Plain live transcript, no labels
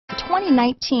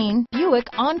2019 Buick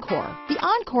Encore. The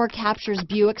Encore captures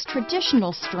Buick's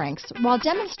traditional strengths while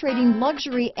demonstrating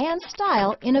luxury and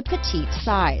style in a petite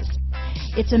size.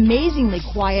 It's amazingly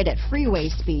quiet at freeway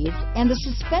speeds, and the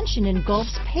suspension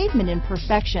engulfs pavement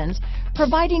imperfections,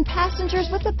 providing passengers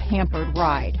with a pampered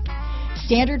ride.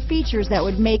 Standard features that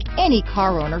would make any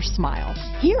car owner smile.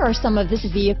 Here are some of this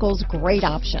vehicle's great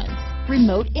options: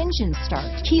 remote engine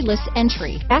start, keyless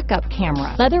entry, backup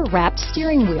camera, leather-wrapped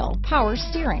steering wheel, power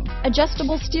steering,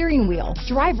 adjustable steering wheel,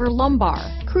 driver lumbar,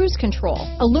 cruise control,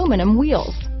 aluminum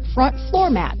wheels, front floor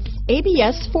mats,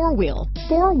 ABS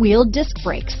four-wheel disc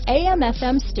brakes,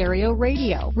 AM/FM stereo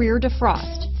radio, rear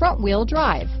defrost, front-wheel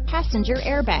drive, passenger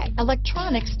airbag,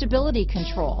 electronic stability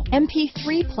control,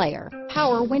 MP3 player,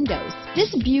 power windows.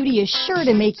 This beauty is sure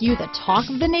to make you the talk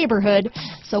of the neighborhood,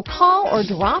 so call or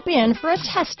drop in for a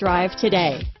test drive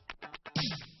today.